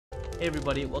Hey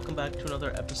everybody, welcome back to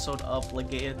another episode of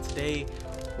Legaia. Today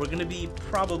we're going to be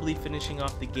probably finishing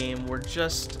off the game. We're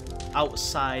just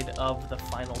outside of the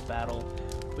final battle,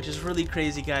 which is really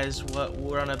crazy, guys.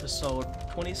 We're on episode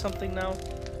 20 something now,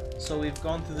 so we've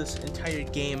gone through this entire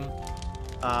game.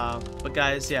 But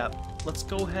guys, yeah, let's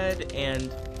go ahead and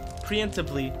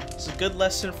preemptively, it's a good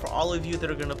lesson for all of you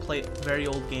that are going to play very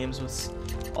old games.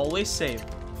 With always save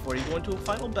before you go into a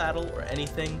final battle or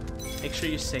anything. Make sure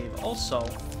you save. Also,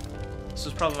 this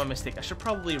was probably my mistake. I should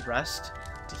probably rest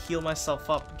to heal myself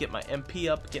up, get my MP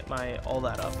up, get my all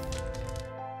that up.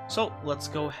 So let's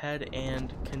go ahead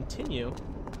and continue.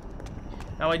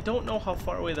 Now I don't know how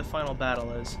far away the final battle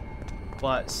is,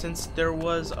 but since there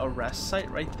was a rest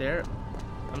site right there,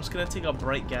 I'm just gonna take a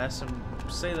bright guess and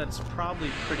say that it's probably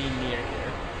pretty near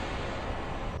here.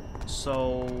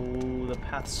 So the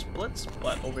path splits,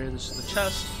 but over here this is the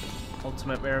chest.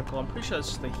 Ultimate miracle. I'm pretty sure it's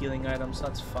just the healing item, so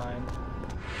that's fine.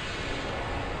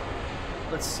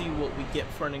 Let's see what we get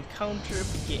for an encounter,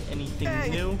 if we get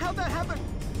anything new. How'd that happen?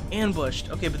 Ambushed.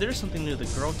 Okay, but there's something new, the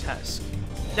grotesque.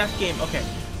 Death game. Okay,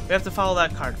 we have to follow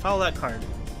that card. Follow that card.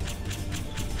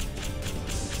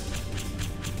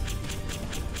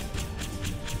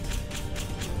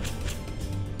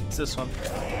 It's this one.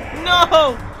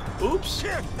 No! Oops.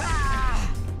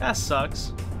 That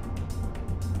sucks.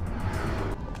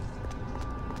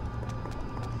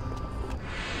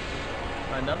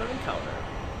 Another encounter.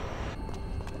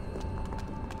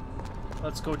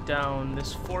 Let's go down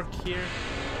this fork here.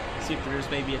 See if there's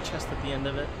maybe a chest at the end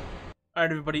of it.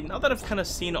 Alright everybody, now that I've kind of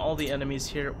seen all the enemies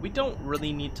here, we don't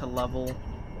really need to level.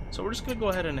 So we're just going to go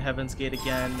ahead and Heaven's Gate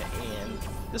again, and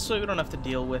this way we don't have to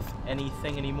deal with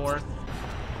anything anymore.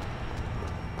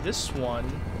 This one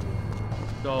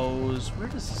goes... where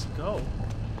does this go?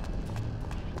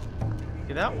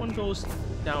 Okay, that one goes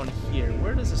down here.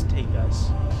 Where does this take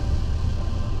us?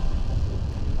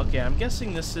 Okay, I'm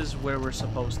guessing this is where we're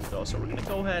supposed to go, so we're going to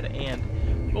go ahead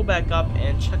and go back up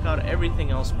and check out everything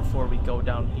else before we go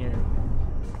down here.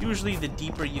 Usually the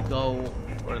deeper you go,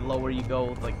 or lower you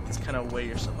go, like, it's kind of where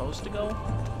you're supposed to go.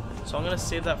 So I'm going to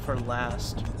save that for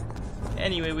last.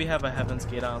 Anyway, we have a Heaven's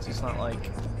Gate on, so it's not like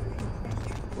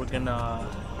we're going to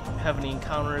have any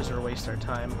encounters or waste our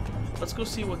time. Let's go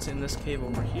see what's in this cave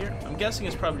over here. I'm guessing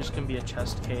it's probably just going to be a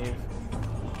chest cave.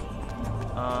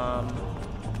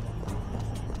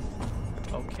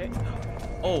 Okay.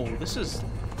 Oh, this is...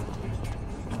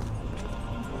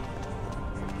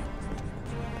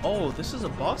 oh, this is a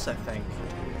boss, I think.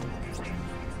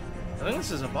 I think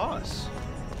this is a boss.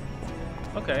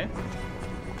 Okay.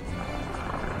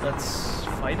 Let's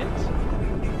fight it?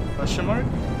 Question mark?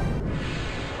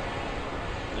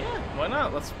 Yeah, why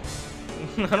not? Let's...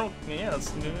 yeah,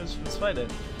 let's fight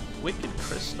it. Wicked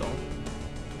Crystal.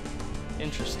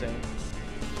 Interesting.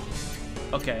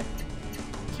 Okay.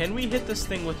 Can we hit this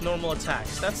thing with normal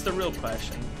attacks? That's the real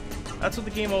question. That's what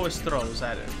the game always throws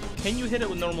at it. Can you hit it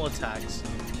with normal attacks?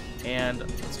 And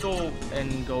let's go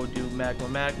do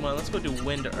magma. Let's go do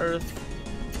wind earth.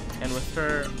 And with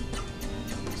her,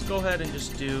 let's go ahead and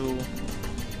just do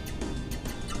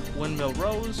windmill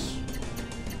rose.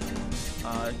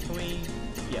 Can we?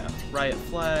 Yeah, riot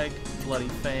flag, bloody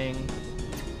fang,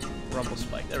 rumble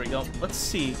spike. There we go. Let's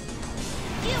see.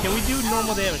 Can we do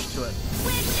normal damage to it?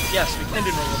 Yes, we can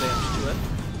do normal damage to it,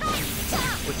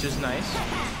 which is nice.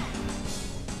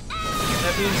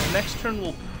 That means next turn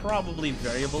we'll probably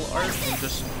variable art and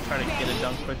just try to get it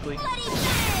done quickly.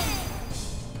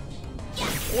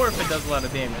 Or if it does a lot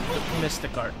of damage,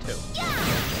 mystic art too.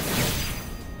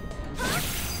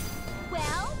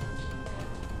 Well,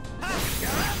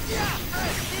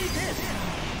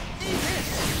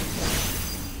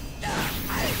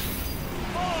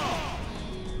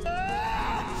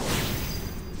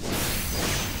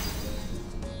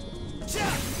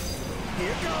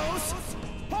 here goes!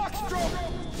 Hawk stroke!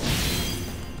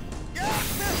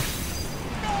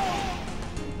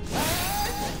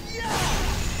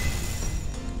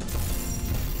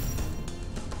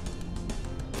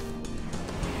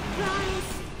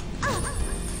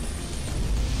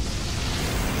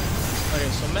 Okay,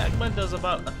 so magma does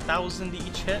about 1,000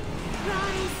 each hit.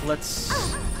 Let's...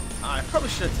 I probably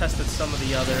should have tested some of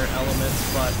the other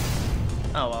elements, but...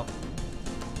 oh well.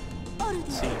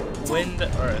 Let's see. Wind,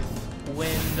 earth.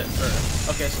 Wind, earth.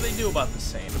 Okay, so they do about the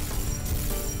same.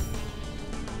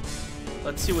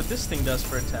 Let's see what this thing does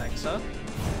for attacks, huh?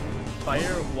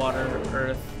 Fire, water,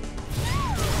 earth.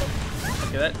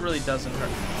 Okay, that really doesn't hurt.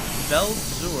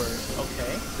 Velzur.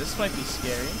 Okay, this might be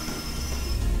scary.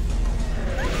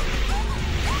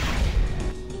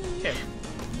 Okay,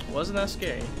 wasn't that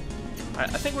scary.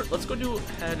 Alright, I think let's go do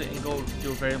ahead and go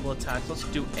do a variable attacks. Let's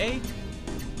do A.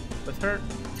 with her.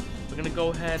 We're gonna go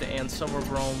ahead and Silver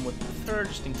Brome with the third,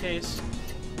 just in case.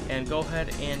 And go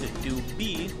ahead and do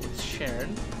B with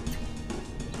Sharon.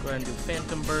 Go ahead and do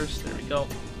Phantom Burst. There we go.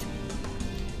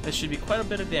 This should be quite a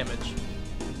bit of damage.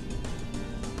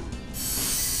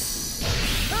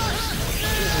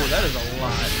 Ooh, that is a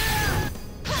lot.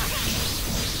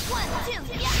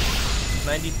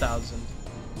 90,000.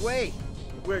 Wait,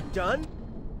 we're done?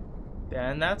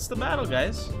 And that's the battle,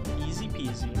 guys. Easy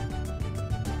peasy.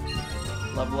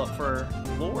 Level up for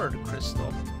Lord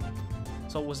Crystal.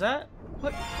 So was that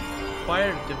what?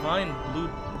 Acquired Divine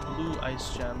Blue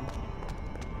Ice Gem.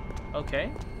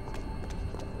 Okay.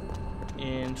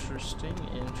 Interesting,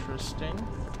 interesting.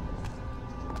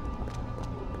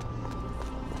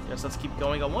 Yes, let's keep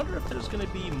going. I wonder if there's going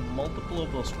to be multiple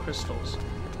of those crystals.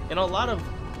 In a lot of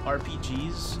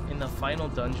RPGs, in the final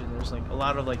dungeon, there's like a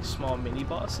lot of like small mini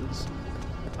bosses.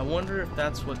 I wonder if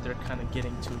that's what they're kind of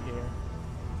getting to here.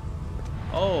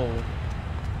 Oh.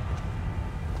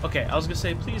 Okay, I was gonna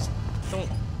say, please don't.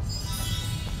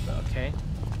 Okay.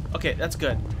 Okay, that's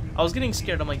good. I was getting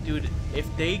scared. I'm like, dude, if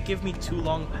they give me two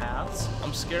long paths,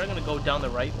 I'm scared I'm gonna go down the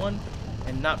right one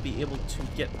and not be able to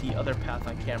get the other path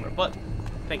on camera. But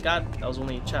thank God that was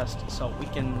only a chest, so we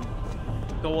can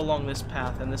go along this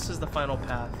path, and this is the final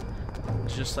path,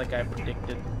 just like I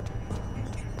predicted.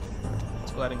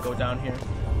 Let's go ahead and go down here.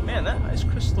 Man, that ice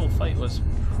crystal fight was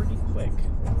pretty quick.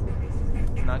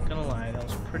 Not gonna lie, that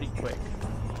was pretty quick.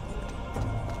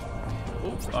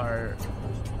 Oops, our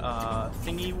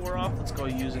thingy wore off. Let's go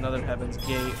use another Heaven's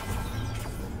Gate.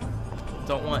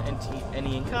 Don't want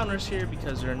any encounters here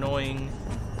because they're annoying.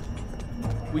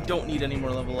 We don't need any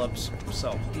more level ups,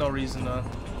 so no reason to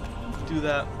do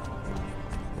that.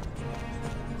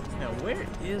 Now, where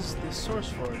is this Source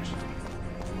Forge?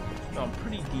 No, I'm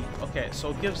pretty deep. Okay, so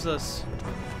it gives us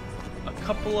a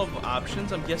couple of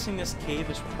options. I'm guessing this cave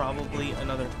is probably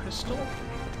another crystal.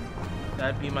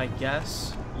 That'd be my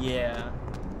guess. Yeah.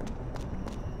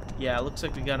 Yeah, it looks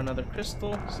like we got another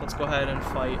crystal. So let's go ahead and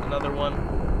fight another one.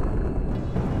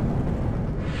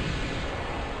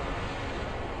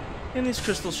 And these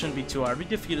crystals shouldn't be too hard. We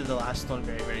defeated the last one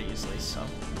very, very easily, so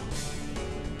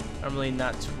I'm really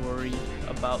not too worried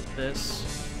about this.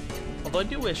 Although I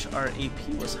do wish our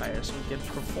AP was higher so we could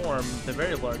perform the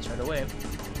variable arts right away.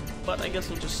 But I guess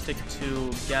we'll just stick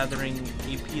to gathering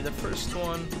AP the first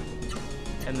one,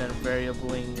 and then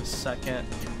variabling the second.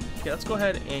 Okay, let's go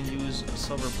ahead and use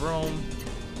Silver Brome,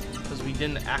 because we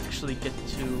didn't actually get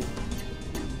to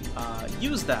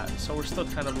use that, so we're still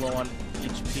kind of low on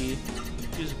HP.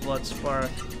 Use Blood Spark,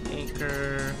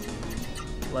 Anchor,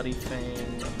 Bloody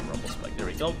Fang, Rumble Spike. There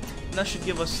we go. And that should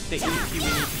give us the AP we need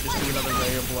to just do another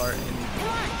variable art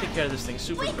and take care of this thing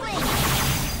super quick.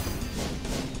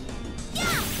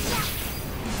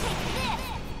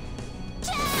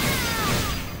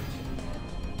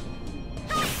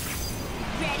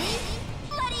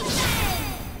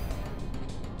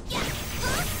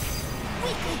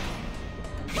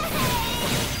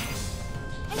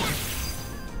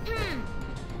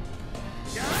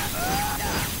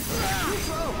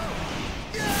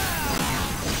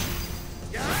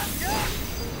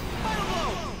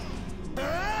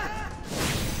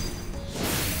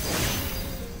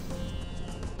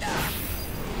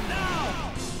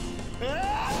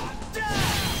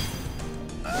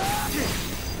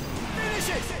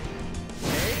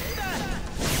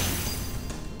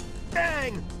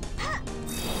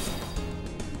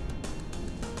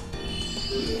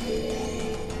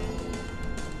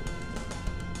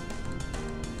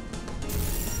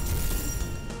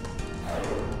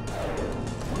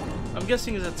 I'm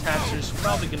guessing his attacks are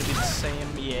probably going to be the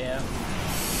same, yeah.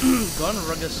 Gun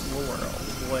Rugged Lore,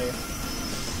 oh boy.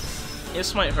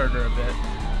 This might hurt her a bit.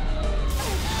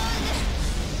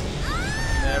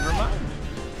 Never mind.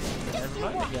 Never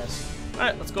mind, I guess.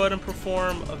 Alright, let's go ahead and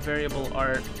perform a variable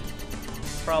art.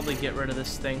 Probably get rid of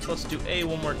this thing. So let's do A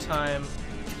one more time.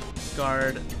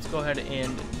 Guard. Let's go ahead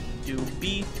and do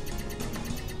B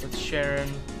with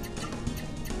Sharon.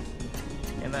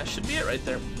 And that should be it right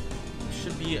there.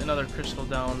 Should be another crystal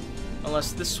down,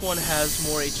 unless this one has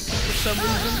more HP for some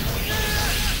reason.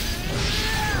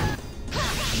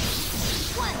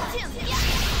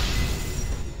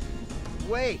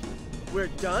 Wait, we're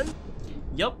done?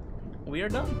 Yup, we are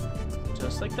done.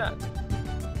 Just like that.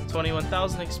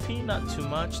 21,000 XP, not too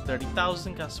much.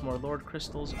 30,000, got some more Lord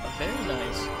Crystals. Very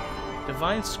nice.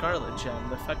 Divine Scarlet Gem,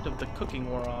 the effect of the cooking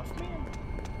wore off. Man,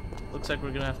 looks like we're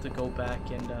gonna have to go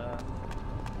back and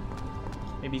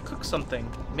maybe cook something.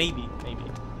 Maybe.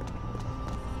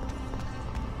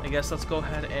 I guess let's go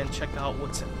ahead and check out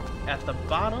what's at the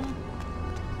bottom.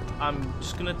 I'm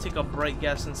just gonna take a bright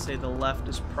guess and say the left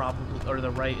is probably, or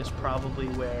the right is probably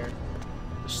where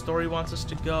the story wants us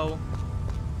to go.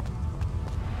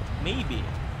 Maybe.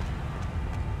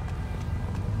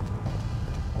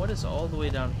 What is all the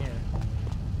way down here?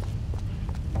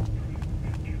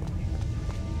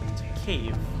 It's a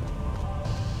cave.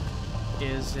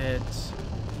 Is it?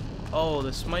 Oh,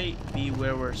 this might be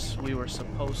where we were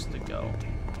supposed to go.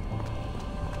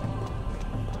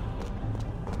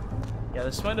 Yeah,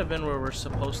 this might have been where we're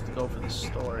supposed to go for the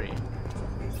story.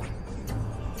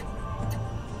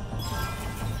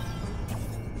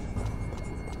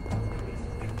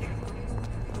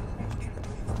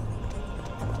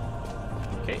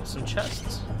 Okay, some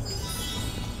chests.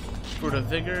 Fruit of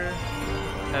Vigor.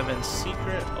 Heaven's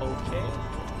Secret. Okay.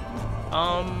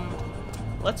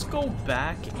 Let's go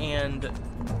back and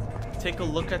take a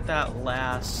look at that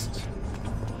last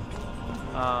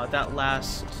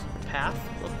path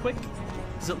real quick,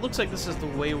 because it looks like this is the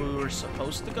way we were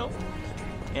supposed to go,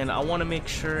 and I want to make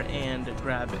sure and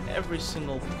grab every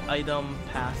single item,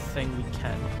 path, thing we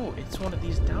can. Oh, it's one of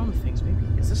these down things. Maybe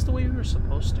is this the way we were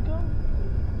supposed to go?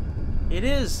 It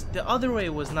is. The other way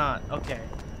was not. Okay.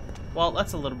 Well,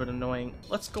 that's a little bit annoying.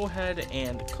 Let's go ahead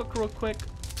and cook real quick.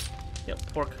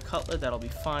 Yep, pork cutlet, that'll be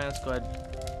fine. Let's go ahead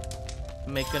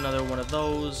and make another one of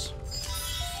those.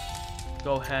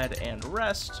 Go ahead and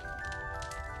rest.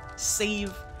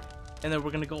 Save. And then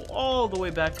we're going to go all the way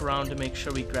back around to make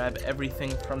sure we grab everything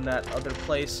from that other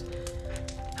place.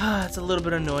 It's a little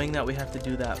bit annoying that we have to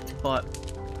do that, but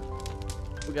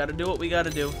we got to do what we got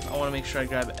to do. I want to make sure I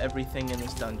grab everything in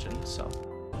this dungeon, so...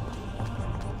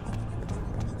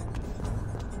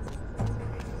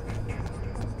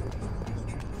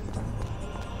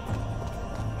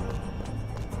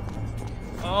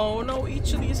 Oh no,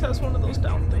 each of these has one of those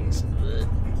down things. Ugh.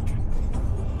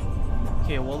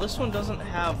 Okay, well this one doesn't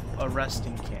have a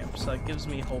resting camp, so that gives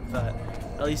me hope that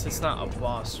at least it's not a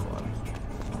boss one.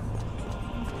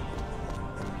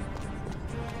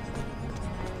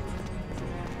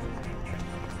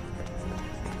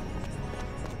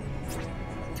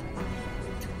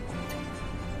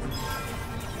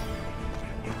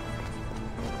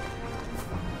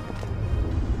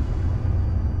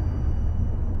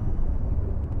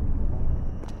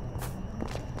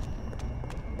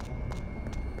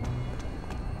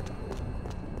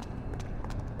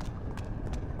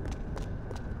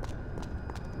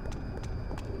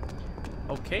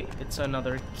 Okay, it's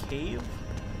another cave.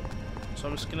 So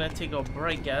I'm just gonna take a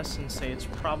bright guess and say it's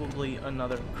probably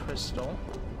another crystal.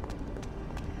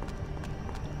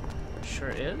 Sure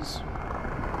is.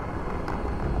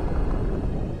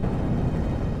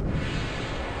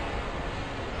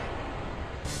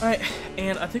 Alright,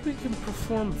 and I think we can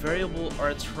perform variable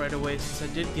arts right away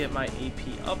since I did get my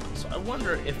AP up. So I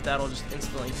wonder if that'll just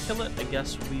instantly kill it. I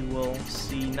guess we will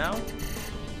see now.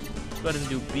 Let's go ahead and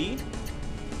do B.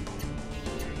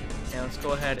 And let's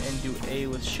go ahead and do A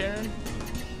with Sharon.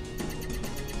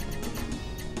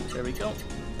 There we go.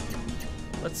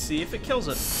 Let's see if it kills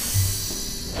it.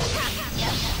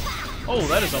 Oh,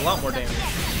 that is a lot more damage.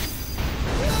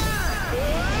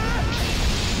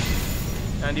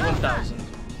 91,000.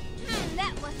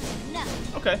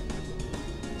 Okay.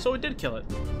 So it did kill it.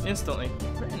 Instantly.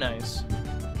 Very nice.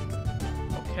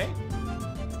 Okay.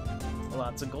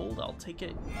 Lots of gold. I'll take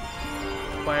it.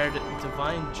 Acquired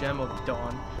Divine Gem of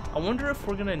Dawn. I wonder if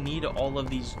we're gonna need all of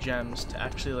these gems to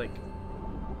actually, like,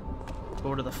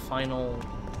 go to the final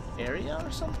area or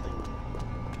something?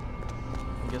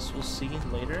 I guess we'll see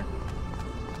later.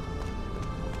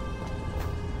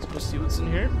 Let's go see what's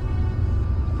in here.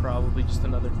 Probably just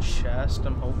another chest,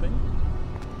 I'm hoping.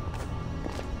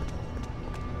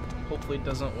 Hopefully it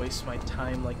doesn't waste my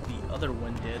time like the other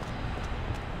one did.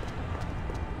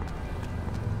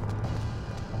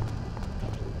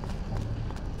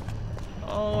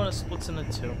 Oh, and it splits into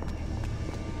two.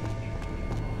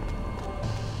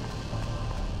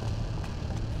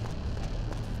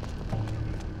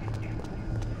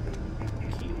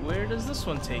 Okay, where does this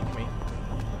one take me?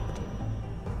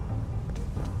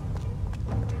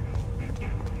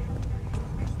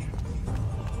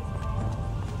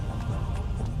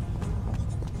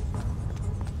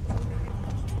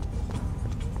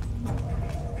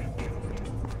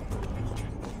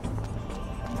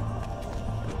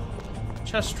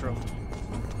 Chest room.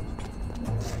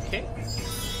 Okay.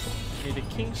 Need a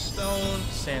Kingstone,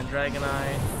 Sand Dragon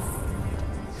Eye.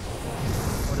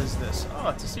 What is this? Oh,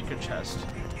 it's a secret chest.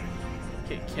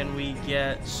 Okay, can we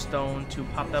get stone to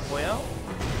pop that boy out?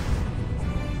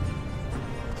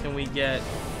 Can we get...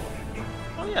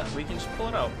 Oh yeah, we can just pull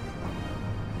it out.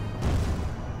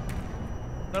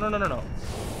 No.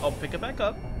 I'll pick it back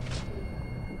up.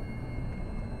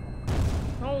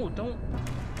 No, don't.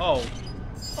 Oh.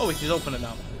 Oh, we can just open it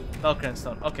now. Velcro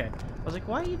stone. Okay. I was like,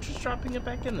 why are you just dropping it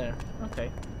back in there?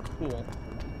 Okay. Cool.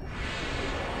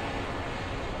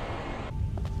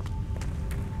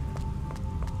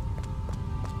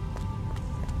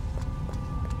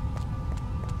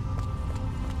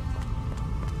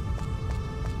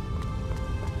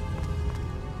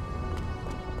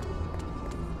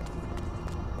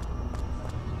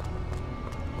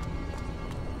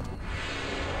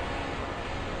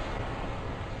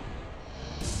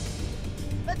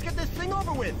 Let's get this thing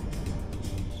over with.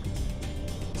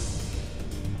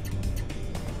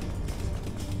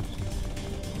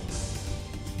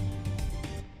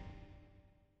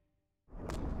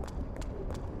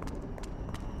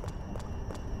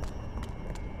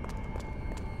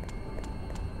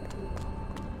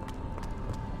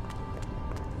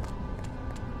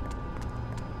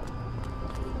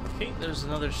 Okay, there's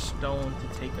another stone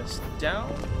to take us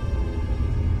down.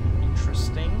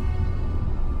 Interesting.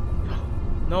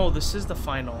 No, this is the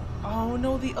final. Oh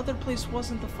no, the other place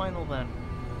wasn't the final then.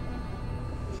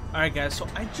 Alright guys, so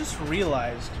I just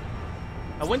realized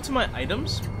I went to my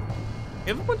items. We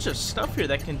have a bunch of stuff here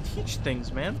that can teach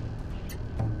things, man.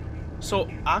 So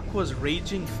Aqua's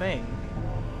Raging Fang.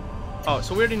 Oh,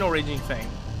 so we already know Raging Fang.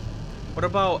 What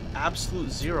about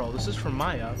Absolute Zero? This is from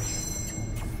Maya.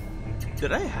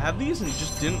 Did I have these and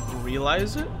just didn't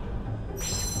realize it?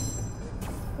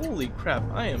 Holy crap,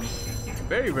 I am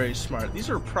very, very smart. These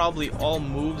are probably all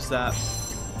moves that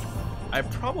I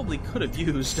probably could have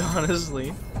used,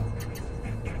 honestly.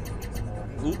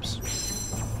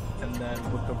 Oops. And then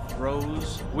Book of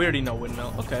Rose. We already know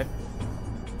Windmill. Okay.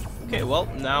 Okay, well,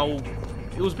 now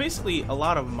it was basically a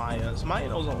lot of Maya's. Maya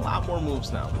knows a lot more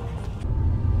moves now.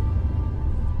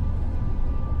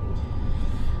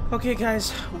 Okay,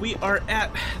 guys, we are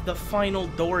at the final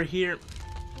door here.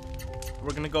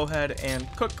 We're gonna go ahead and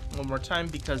cook one more time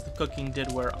because the cooking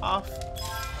did wear off.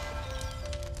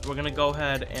 We're gonna go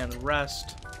ahead and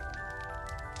rest.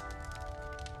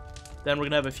 Then we're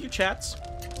gonna have a few chats.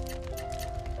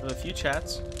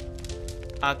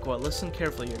 Aqua, listen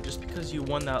carefully here. Just because you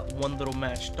won that one little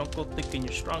match, don't go thinking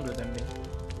you're stronger than me.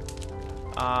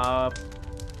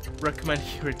 Recommend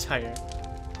you retire.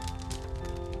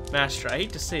 Master, I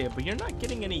hate to say it, but you're not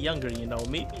getting any younger, you know.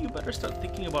 Maybe you better start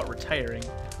thinking about retiring.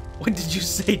 What did you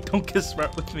say? Don't get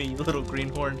smart with me, you little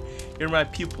greenhorn. You're my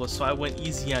pupil, so I went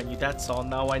easy on you, that's all.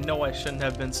 Now I know I shouldn't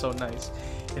have been so nice.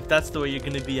 If that's the way you're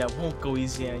gonna be, I won't go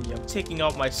easy on you. I'm taking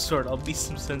out my sword. I'll beat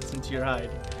some sense into your hide.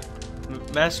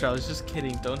 Master, I was just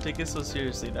kidding. Don't take it so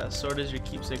seriously. That sword is your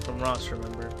keepsake from Ross,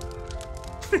 remember?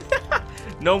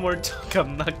 No more talk.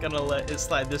 I'm not gonna let it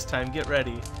slide this time. Get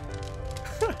ready.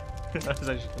 That was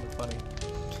actually kind of funny.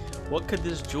 What could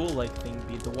this jewel-like thing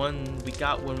be? The one we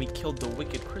got when we killed the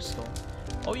wicked crystal.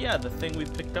 Oh yeah, the thing we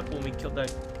picked up when we killed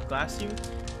that glassine.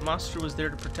 The monster was there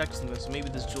to protect something, so maybe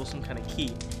this jewel's some kind of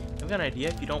key. I've got an idea.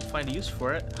 If you don't find a use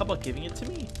for it, how about giving it to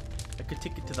me? I could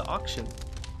take it to the auction.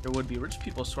 There would be rich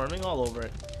people swarming all over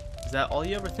it. Is that all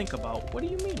you ever think about? What do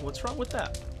you mean? What's wrong with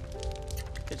that?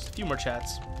 Okay, just a few more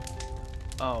chats.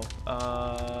 Oh,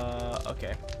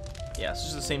 okay. Yeah, it's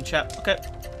just the same chat. Okay.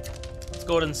 Let's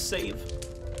go ahead and save.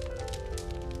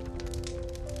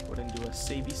 Go ahead and do a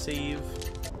save.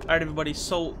 Alright, everybody,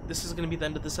 so this is going to be the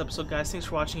end of this episode, guys. Thanks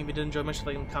for watching. If you did enjoy, make sure to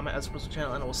like and comment, as a personal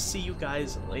channel, and I will see you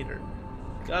guys later.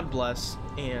 God bless,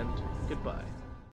 and goodbye.